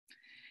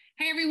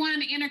Hey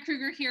everyone, Anna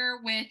Krueger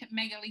here with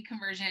Mega Lead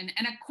Conversion.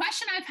 And a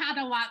question I've had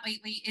a lot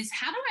lately is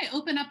how do I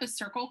open up a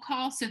circle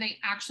call so they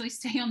actually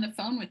stay on the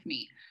phone with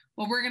me?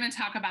 Well, we're going to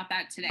talk about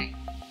that today.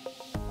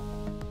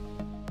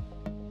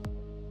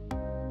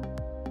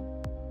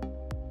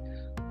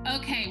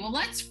 Okay, well,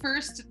 let's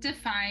first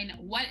define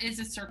what is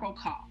a circle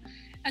call.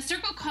 A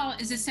circle call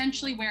is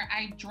essentially where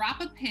I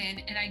drop a pin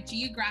and I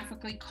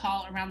geographically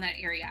call around that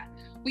area.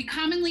 We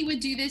commonly would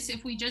do this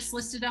if we just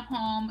listed a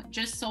home,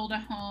 just sold a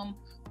home,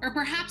 or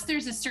perhaps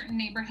there's a certain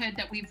neighborhood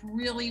that we've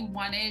really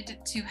wanted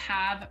to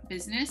have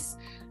business.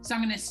 So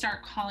I'm going to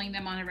start calling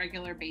them on a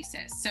regular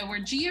basis. So we're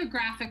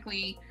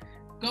geographically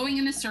going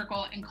in a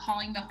circle and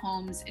calling the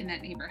homes in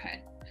that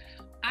neighborhood.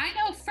 I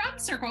know from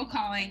circle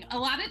calling, a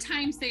lot of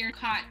times they are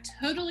caught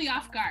totally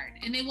off guard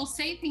and they will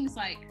say things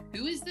like,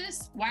 who is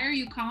this? Why are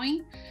you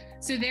calling?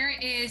 So there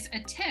is a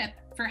tip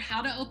for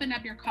how to open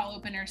up your call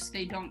opener so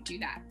they don't do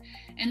that.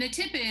 And the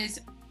tip is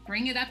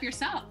bring it up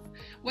yourself.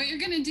 What you're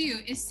going to do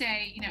is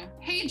say,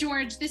 hey,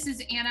 George, this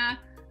is Anna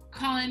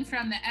calling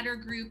from the Eder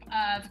group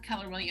of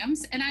Keller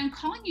Williams. And I'm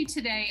calling you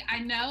today, I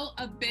know,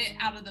 a bit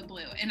out of the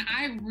blue. And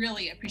I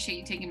really appreciate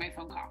you taking my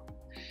phone call.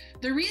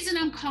 The reason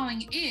I'm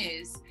calling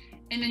is,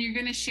 and then you're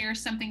going to share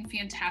something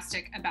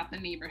fantastic about the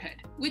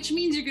neighborhood, which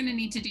means you're going to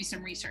need to do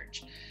some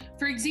research.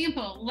 For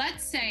example,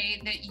 let's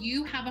say that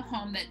you have a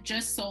home that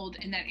just sold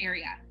in that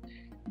area.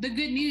 The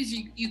good news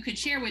you could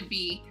share would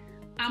be,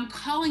 I'm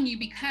calling you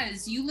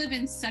because you live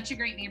in such a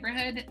great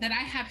neighborhood that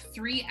I have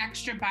 3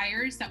 extra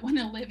buyers that want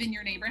to live in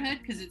your neighborhood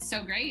because it's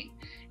so great.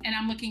 And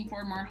I'm looking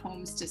for more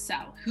homes to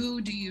sell. Who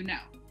do you know?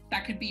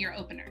 That could be your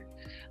opener.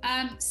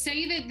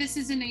 Say that this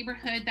is a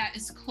neighborhood that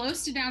is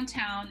close to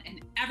downtown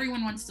and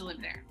everyone wants to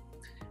live there.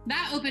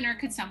 That opener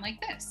could sound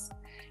like this.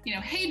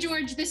 Hey,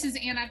 George, this is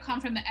Anna calling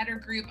from the Eder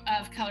group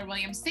of Keller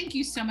Williams. Thank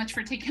you so much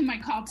for taking my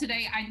call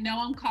today. I know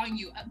I'm calling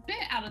you a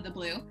bit out of the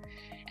blue.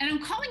 And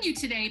I'm calling you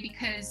today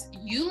because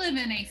you live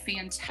in a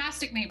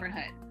fantastic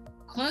neighborhood,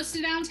 close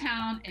to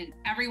downtown, and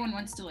everyone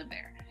wants to live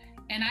there.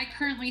 And I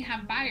currently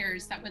have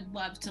buyers that would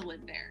love to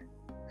live there.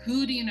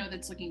 Who do you know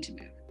that's looking to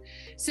move?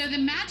 So the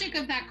magic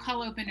of that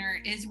call opener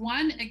is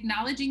 1,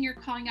 acknowledging you're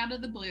calling out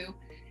of the blue,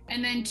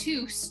 and then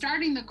 2,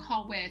 starting the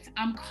call with,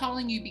 I'm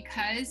calling you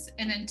because,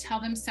 and then tell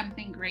them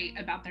something great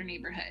about their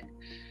neighborhood.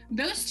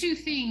 Those 2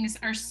 things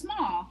are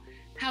small,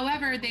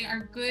 however, they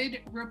are good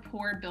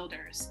rapport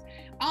builders.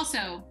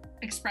 Also,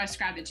 express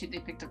gratitude they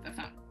picked up the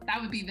phone.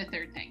 That would be the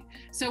 3rd thing.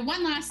 So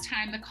one last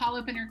time, the call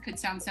opener could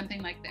sound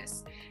something like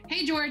this.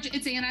 Hey, George,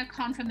 it's Anna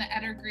calling from the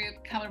Eder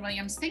group, Keller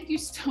Williams. Thank you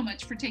so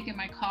much for taking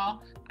my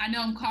call. I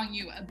know I'm calling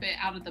you a bit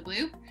out of the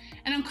blue.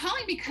 And I'm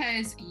calling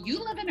because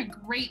you live in a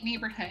great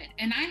neighborhood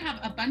and I have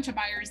a bunch of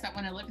buyers that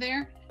want to live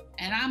there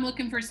and I'm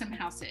looking for some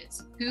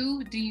houses.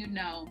 Who do you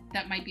know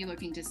that might be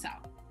looking to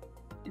sell?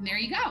 And there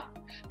you go.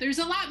 There's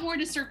a lot more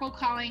to circle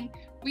calling.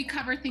 We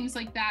cover things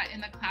like that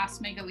in the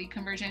class Mega Lead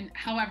Conversion.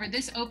 However,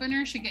 this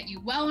opener should get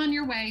you well on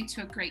your way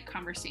to a great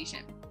conversation.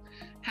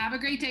 Have a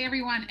great day,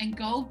 everyone, and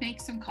go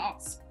make some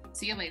calls.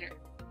 See you later.